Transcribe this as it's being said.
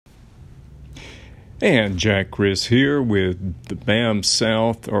And Jack Chris here with the BAM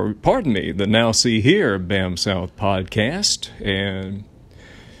South, the Now See Here BAM South podcast. And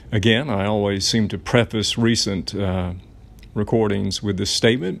again, I always seem to preface recent recordings with this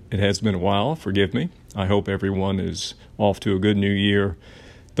statement. It has been a while, forgive me. I hope everyone is off to a good new year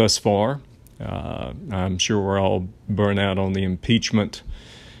thus far. I'm sure we're all burnt out on the impeachment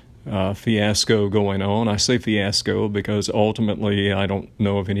fiasco going on. I say fiasco because ultimately I don't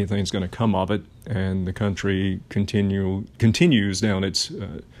know if anything's going to come of it, and the country continues down its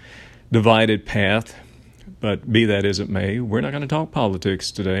divided path. But be that as it may, we're not going to talk politics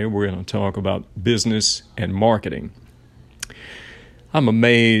today. We're going to talk about business and marketing. I'm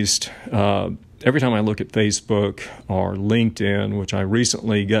amazed every time I look at Facebook or LinkedIn, which I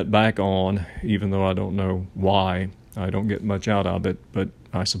recently got back on, even though I don't know why. I don't get much out of it, but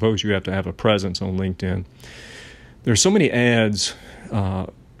I suppose you have to have a presence on LinkedIn. There's so many ads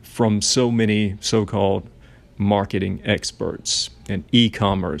from so many so-called marketing experts and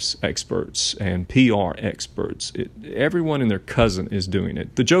e-commerce experts and PR experts. Everyone and their cousin is doing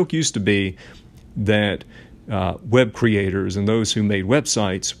it. The joke used to be that web creators and those who made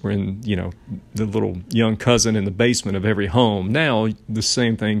websites were in, the little young cousin in the basement of every home. Now the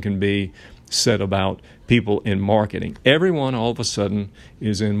same thing can be said about people in marketing. Everyone all of a sudden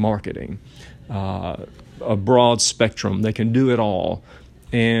is in marketing, a broad spectrum. They can do it all,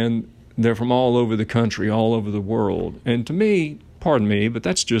 and they're from all over the country, all over the world. And to me, pardon me, but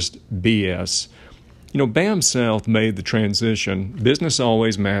that's just BS. BAM South made the transition. Business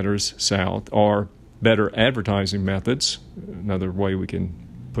Always Matters South, or better advertising methods, another way we can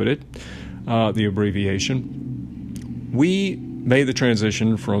put it, the abbreviation. We made the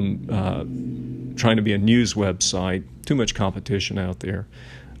transition from trying to be a news website, too much competition out there,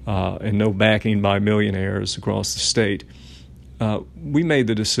 and no backing by millionaires across the state. We made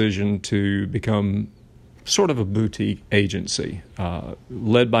the decision to become sort of a boutique agency,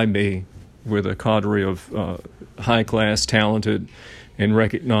 led by me, with a cadre of high-class, talented, and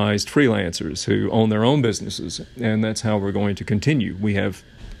recognized freelancers who own their own businesses, and that's how we're going to continue. We have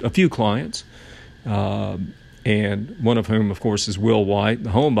a few clients, and one of whom, of course, is Will White,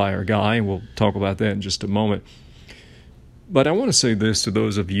 the home buyer guy, and we'll talk about that in just a moment. But I want to say this to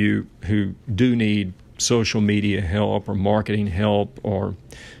those of you who do need social media help or marketing help or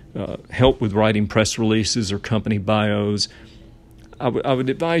help with writing press releases or company bios. I would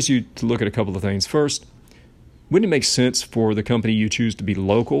advise you to look at a couple of things. First, wouldn't it make sense for the company you choose to be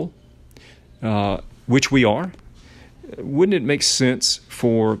local, which we are? Wouldn't it make sense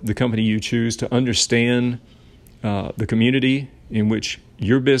for the company you choose to understand the community in which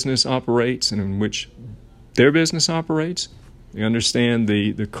your business operates and in which their business operates? They understand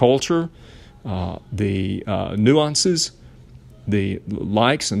the culture, the nuances, the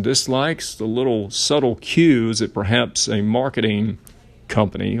likes and dislikes, the little subtle cues that perhaps a marketing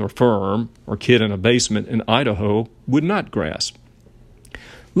company or firm or kid in a basement in Idaho would not grasp.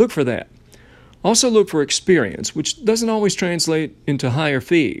 Look for that. Also look for experience, which doesn't always translate into higher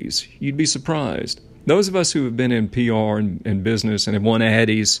fees. You'd be surprised. Those of us who have been in PR and business and have won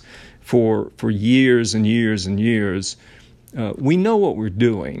Addies for years and years and years, we know what we're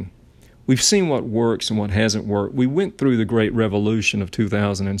doing. We've seen what works and what hasn't worked. We went through the great revolution of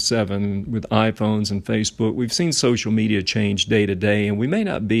 2007 with iPhones and Facebook. We've seen social media change day to day, and we may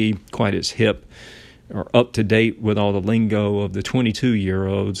not be quite as hip or up to date with all the lingo of the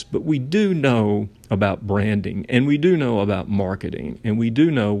 22-year-olds, but we do know about branding, and we do know about marketing, and we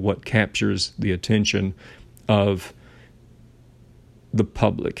do know what captures the attention of the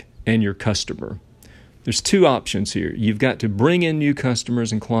public and your customer. There's two options here. You've got to bring in new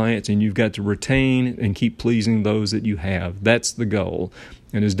customers and clients, and you've got to retain and keep pleasing those that you have. That's the goal.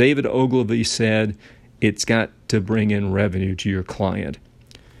 And as David Ogilvy said, it's got to bring in revenue to your client.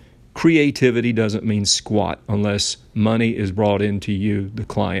 Creativity doesn't mean squat unless money is brought into you, the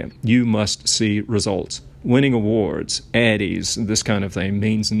client. You must see results. Winning awards, Addies, this kind of thing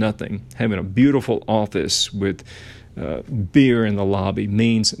means nothing. Having a beautiful office with beer in the lobby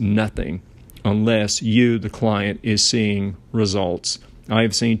means nothing unless you, the client, is seeing results. I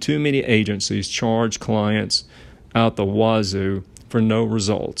have seen too many agencies charge clients out the wazoo for no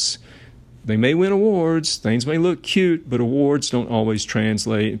results. They may win awards, things may look cute, but awards don't always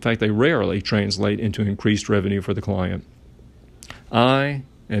translate. In fact, they rarely translate into increased revenue for the client. I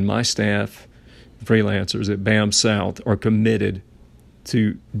and my staff, freelancers at BAM South, are committed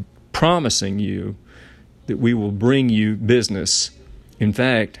to promising you that we will bring you business. In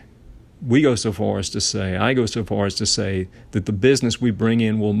fact, I go so far as to say that the business we bring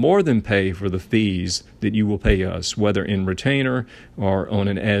in will more than pay for the fees that you will pay us, whether in retainer or on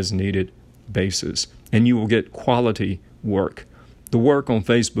an as-needed basis, and you will get quality work. The work on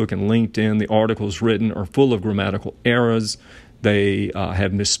Facebook and LinkedIn, the articles written are full of grammatical errors. They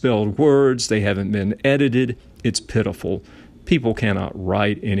have misspelled words. They haven't been edited. It's pitiful. People cannot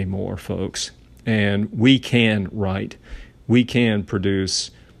write anymore, folks. And we can write. We can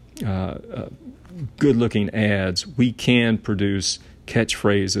produce good-looking ads. We can produce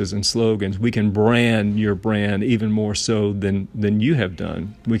catchphrases and slogans. We can brand your brand even more so than you have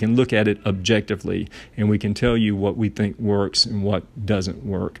done. We can look at it objectively, and we can tell you what we think works and what doesn't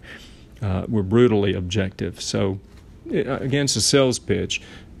work. We're brutally objective. So, again, it's a sales pitch,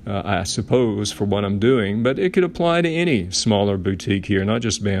 I suppose, for what I'm doing, but it could apply to any smaller boutique here, not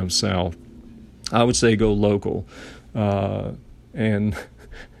just BAM South. I would say go local, and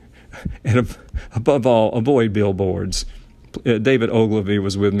above all, avoid billboards. David Ogilvy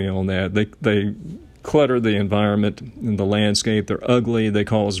was with me on that. They clutter the environment and the landscape. They're ugly. They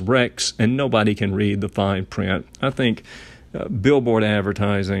cause wrecks, and nobody can read the fine print. I think billboard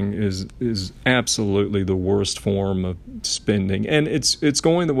advertising is absolutely the worst form of spending, and it's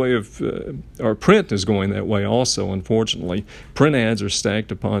going the way of our print is going that way also. Unfortunately, print ads are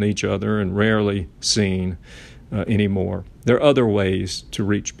stacked upon each other and rarely seen anymore. There are other ways to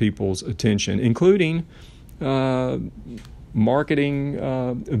reach people's attention, including marketing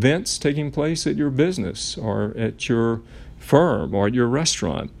events taking place at your business or at your firm or at your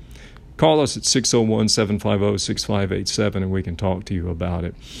restaurant. Call us at 601-750-6587 and we can talk to you about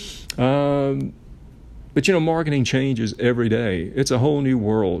it. But, marketing changes every day. It's a whole new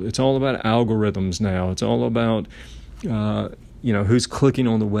world. It's all about algorithms now. It's all about, who's clicking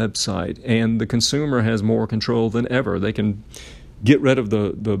on the website. And the consumer has more control than ever. They can get rid of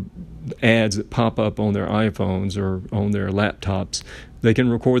the ads that pop up on their iPhones or on their laptops. They can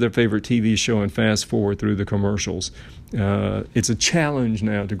record their favorite TV show and fast forward through the commercials. It's a challenge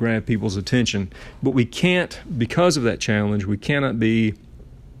now to grab people's attention, but we can't, because of that challenge, we can't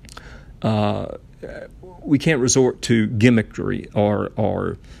resort to gimmickry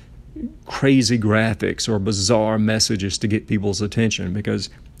or crazy graphics or bizarre messages to get people's attention, because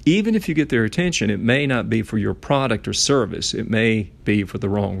even if you get their attention, it may not be for your product or service. It may be for the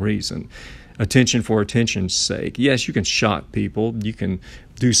wrong reason. Attention for attention's sake. Yes, you can shock people. You can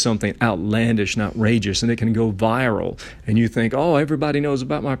do something outlandish and outrageous, and it can go viral. And you think, oh, everybody knows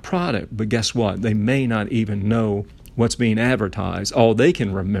about my product. But guess what? They may not even know what's being advertised. All they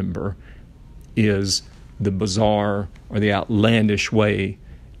can remember is the bizarre or the outlandish way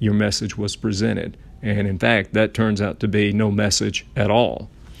your message was presented. And in fact, that turns out to be no message at all.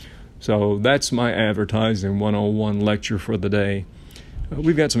 So that's my advertising 101 lecture for the day.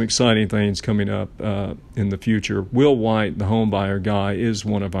 We've got some exciting things coming up in the future. Will White, the home buyer guy, is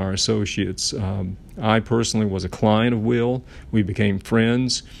one of our associates. I personally was a client of Will. We became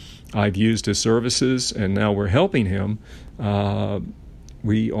friends. I've used his services, and now we're helping him.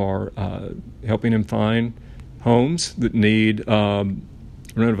 We are helping him find homes that need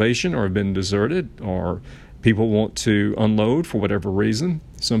renovation or have been deserted, or people want to unload for whatever reason.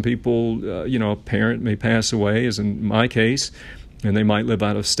 Some people, a parent may pass away, as in my case, and they might live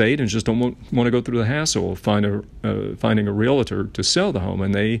out of state and just don't want to go through the hassle of finding a realtor to sell the home.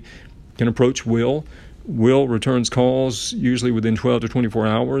 And they can approach Will. Will returns calls usually within 12 to 24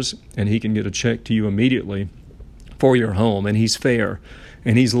 hours, and he can get a check to you immediately for your home. And he's fair,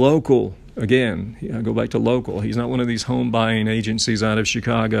 and he's local. Again, I go back to local. He's not one of these home buying agencies out of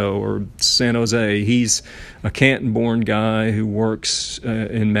Chicago or San Jose. He's a Canton-born guy who works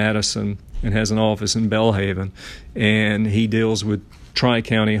in Madison and has an office in Belhaven, and he deals with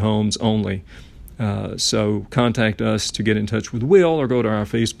Tri-County homes only. So contact us to get in touch with Will, or go to our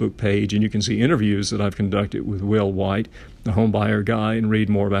Facebook page, and you can see interviews that I've conducted with Will White, the home buyer guy, and read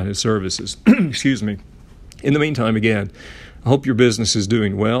more about his services. Excuse me. In the meantime, again, I hope your business is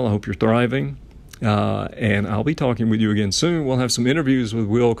doing well. I hope you're thriving. And I'll be talking with you again soon. We'll have some interviews with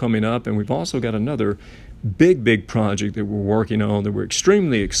Will coming up, and we've also got another big project that we're working on that we're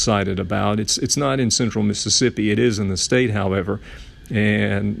extremely excited about. It's not in central Mississippi. It is in the state, however.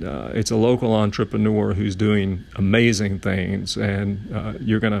 And it's a local entrepreneur who's doing amazing things. And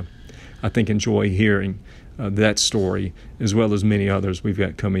you're going to, I think, enjoy hearing that story, as well as many others we've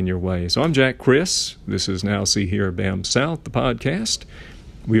got coming your way. So I'm Jack Criss. This is Now See Here BAM South, the podcast.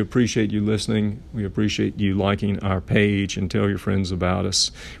 We appreciate you listening. We appreciate you liking our page, and tell your friends about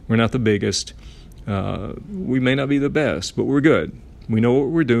us. We're not the biggest. We may not be the best, but we're good. We know what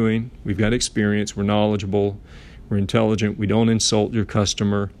we're doing. We've got experience. We're knowledgeable. We're intelligent. We don't insult your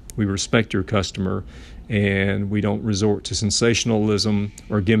customer. We respect your customer. And we don't resort to sensationalism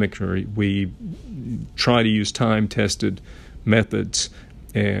or gimmickry. We try to use time-tested methods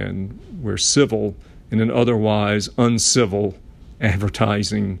and we're civil in an otherwise uncivil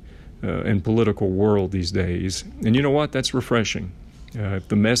advertising and political world these days. And you know what? That's refreshing. If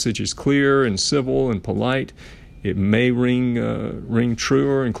the message is clear and civil and polite, it may ring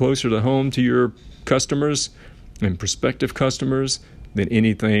truer and closer to home to your customers and prospective customers than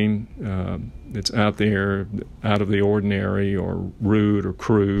anything that's out there, out of the ordinary or rude or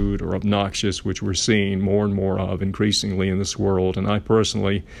crude or obnoxious, which we're seeing more and more of increasingly in this world. And I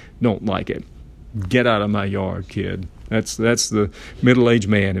personally don't like it. Get out of my yard, kid. That's the middle-aged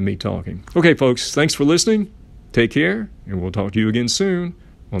man in me talking. Okay, folks, thanks for listening. Take care, and we'll talk to you again soon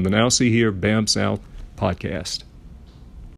on the Now See Here Bam South podcast.